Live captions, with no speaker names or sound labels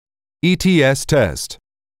ETS test.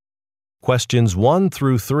 Questions 1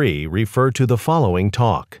 through 3 refer to the following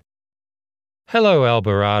talk. Hello,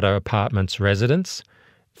 Alvarado Apartments residents.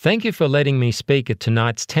 Thank you for letting me speak at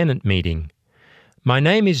tonight's tenant meeting. My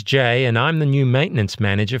name is Jay and I'm the new maintenance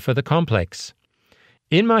manager for the complex.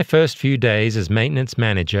 In my first few days as maintenance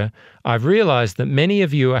manager, I've realized that many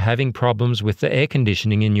of you are having problems with the air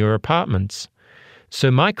conditioning in your apartments. So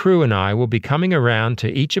my crew and I will be coming around to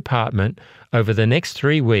each apartment over the next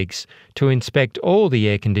 3 weeks to inspect all the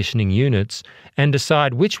air conditioning units and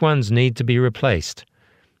decide which ones need to be replaced.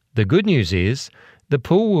 The good news is, the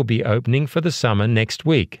pool will be opening for the summer next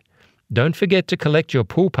week. Don't forget to collect your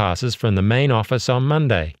pool passes from the main office on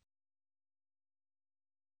Monday.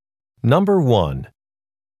 Number 1.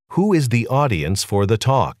 Who is the audience for the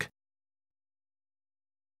talk?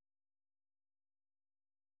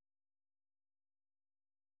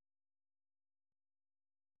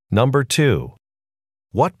 Number 2.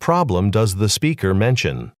 What problem does the speaker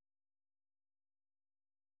mention?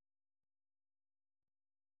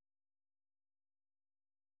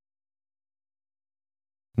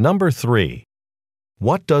 Number 3.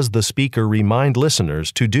 What does the speaker remind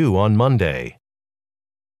listeners to do on Monday?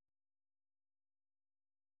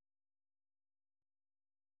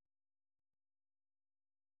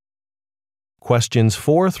 Questions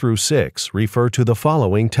 4 through 6 refer to the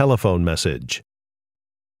following telephone message.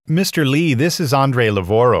 Mr. Lee, this is Andre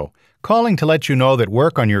Lavoro, calling to let you know that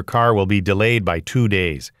work on your car will be delayed by 2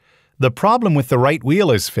 days. The problem with the right wheel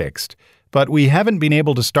is fixed, but we haven't been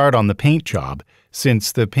able to start on the paint job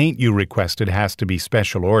since the paint you requested has to be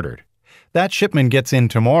special ordered. That shipment gets in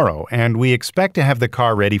tomorrow, and we expect to have the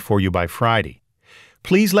car ready for you by Friday.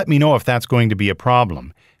 Please let me know if that's going to be a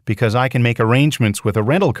problem, because I can make arrangements with a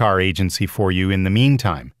rental car agency for you in the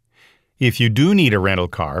meantime. If you do need a rental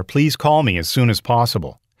car, please call me as soon as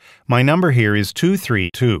possible. My number here is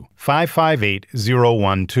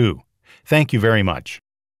 232-558-012. Thank you very much.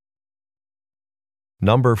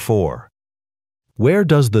 Number 4. Where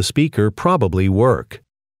does the speaker probably work?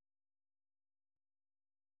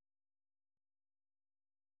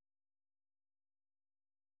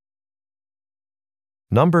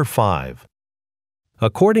 Number 5.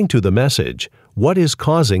 According to the message, what is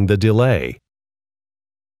causing the delay?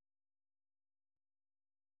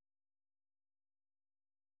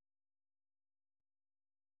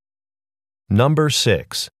 Number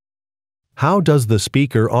 6. How does the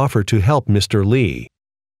speaker offer to help Mr. Lee?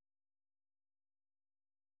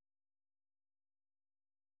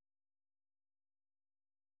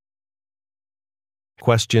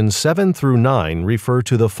 Questions 7 through 9 refer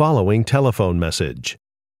to the following telephone message.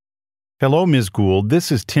 Hello, Ms. Gould.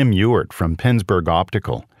 This is Tim Ewart from Pennsburg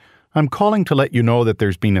Optical. I'm calling to let you know that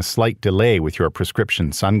there's been a slight delay with your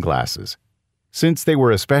prescription sunglasses. Since they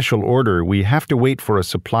were a special order, we have to wait for a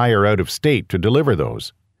supplier out of state to deliver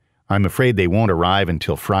those. I'm afraid they won't arrive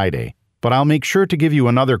until Friday, but I'll make sure to give you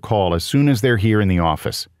another call as soon as they're here in the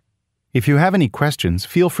office. If you have any questions,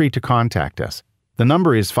 feel free to contact us. The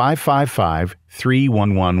number is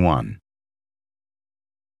 555-3111.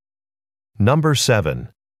 Number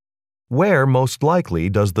 7. Where most likely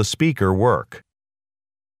does the speaker work?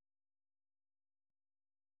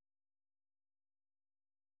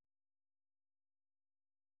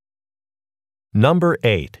 Number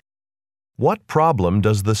 8. What problem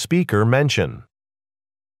does the speaker mention?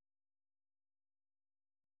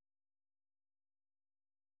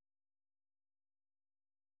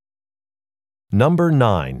 Number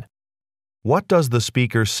 9. What does the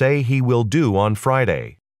speaker say he will do on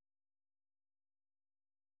Friday?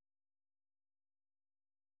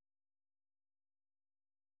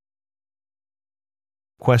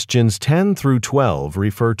 Questions 10 through 12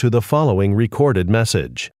 refer to the following recorded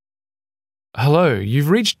message. Hello, you've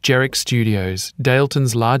reached Jerrick Studios,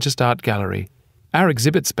 Daleton's largest art gallery. Our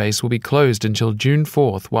exhibit space will be closed until June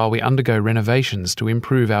 4th while we undergo renovations to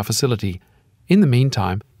improve our facility. In the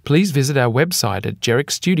meantime, please visit our website at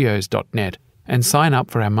jerrickstudios.net and sign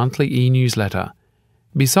up for our monthly e-newsletter.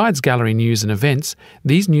 Besides gallery news and events,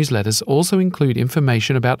 these newsletters also include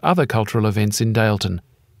information about other cultural events in Daleton.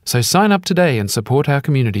 So sign up today and support our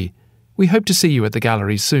community. We hope to see you at the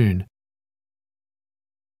gallery soon.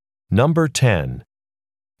 Number 10.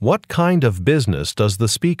 What kind of business does the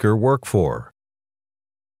speaker work for?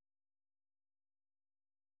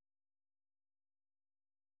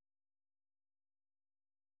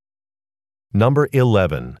 Number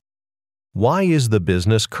 11. Why is the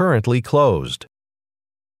business currently closed?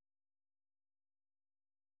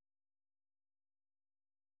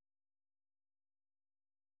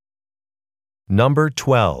 Number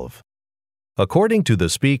 12. According to the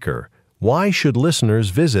speaker, why should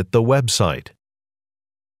listeners visit the website?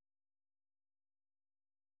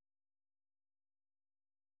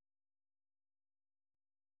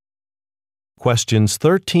 Questions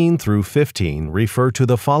 13 through 15 refer to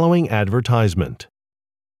the following advertisement.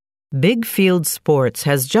 Big Field Sports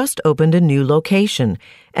has just opened a new location,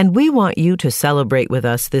 and we want you to celebrate with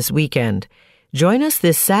us this weekend. Join us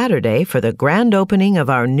this Saturday for the grand opening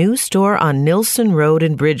of our new store on Nilsson Road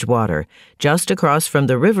in Bridgewater, just across from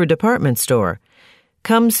the River Department Store.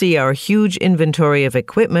 Come see our huge inventory of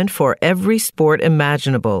equipment for every sport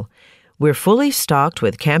imaginable. We're fully stocked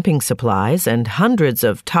with camping supplies and hundreds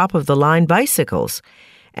of top-of-the-line bicycles.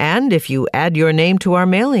 And if you add your name to our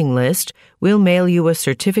mailing list, we'll mail you a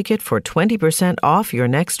certificate for 20% off your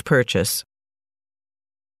next purchase.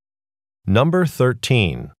 Number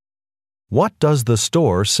 13. What does the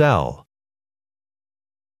store sell?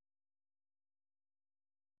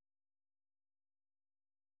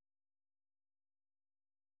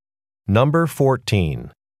 Number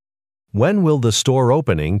 14. When will the store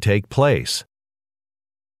opening take place?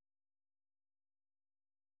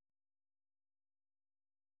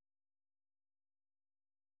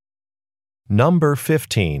 Number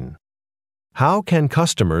 15. How can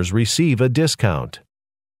customers receive a discount?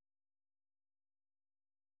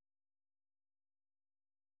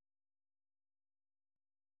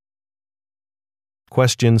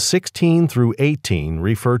 Questions 16 through 18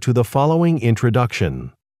 refer to the following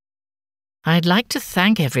introduction. I'd like to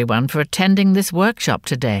thank everyone for attending this workshop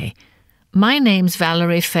today. My name's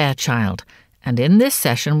Valerie Fairchild, and in this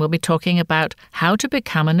session we'll be talking about how to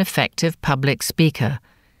become an effective public speaker.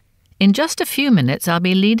 In just a few minutes, I'll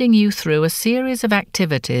be leading you through a series of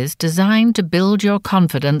activities designed to build your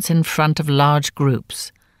confidence in front of large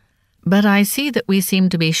groups. But I see that we seem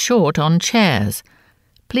to be short on chairs.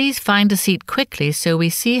 Please find a seat quickly so we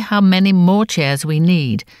see how many more chairs we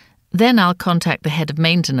need. Then I'll contact the head of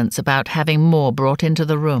maintenance about having more brought into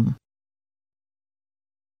the room.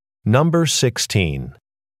 Number 16.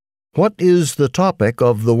 What is the topic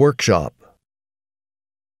of the workshop?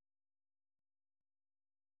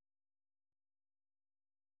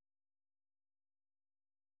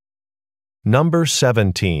 Number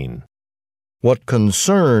 17. What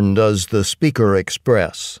concern does the speaker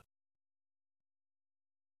express?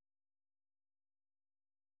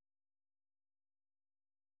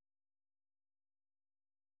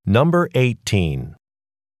 Number 18.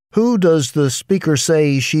 Who does the speaker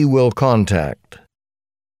say she will contact?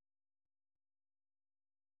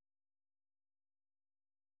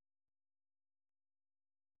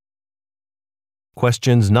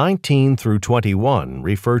 Questions 19 through 21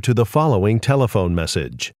 refer to the following telephone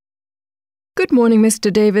message. Good morning,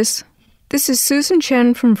 Mr. Davis. This is Susan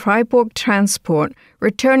Chen from Freiburg Transport,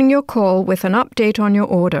 returning your call with an update on your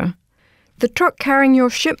order. The truck carrying your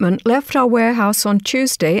shipment left our warehouse on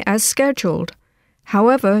Tuesday as scheduled.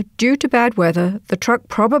 However, due to bad weather, the truck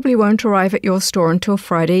probably won't arrive at your store until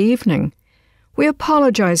Friday evening. We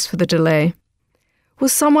apologize for the delay. Will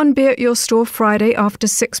someone be at your store Friday after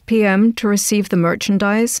 6 p.m. to receive the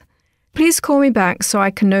merchandise? Please call me back so I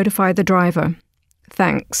can notify the driver.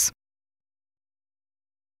 Thanks.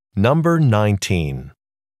 Number 19.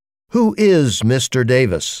 Who is Mr.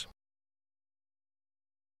 Davis?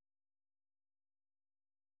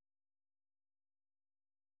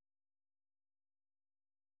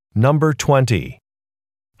 Number 20.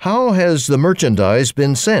 How has the merchandise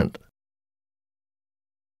been sent?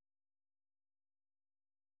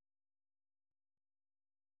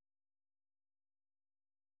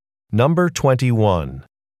 Number 21.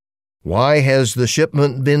 Why has the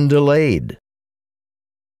shipment been delayed?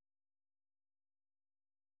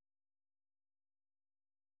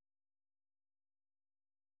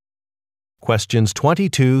 Questions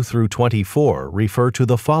 22 through 24 refer to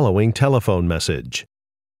the following telephone message.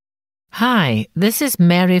 Hi, this is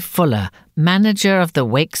Mary Fuller, manager of the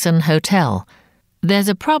Wakeson Hotel. There's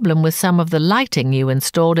a problem with some of the lighting you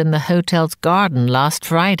installed in the hotel's garden last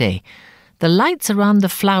Friday. The lights around the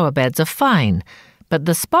flower beds are fine, but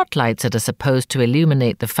the spotlights that are supposed to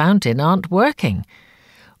illuminate the fountain aren't working.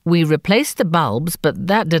 We replaced the bulbs, but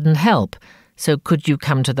that didn't help. So could you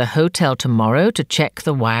come to the hotel tomorrow to check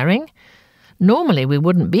the wiring? Normally we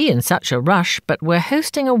wouldn't be in such a rush, but we're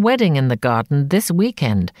hosting a wedding in the garden this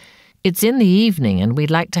weekend. It's in the evening and we'd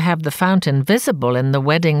like to have the fountain visible in the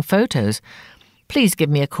wedding photos. Please give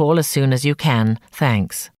me a call as soon as you can.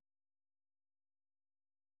 Thanks.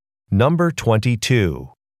 Number 22.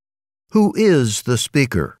 Who is the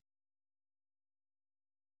speaker?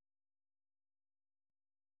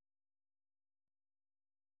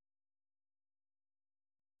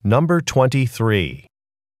 Number 23.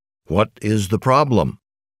 What is the problem?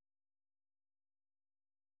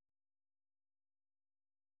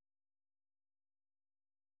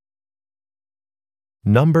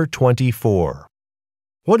 Number 24.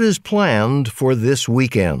 What is planned for this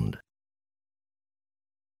weekend?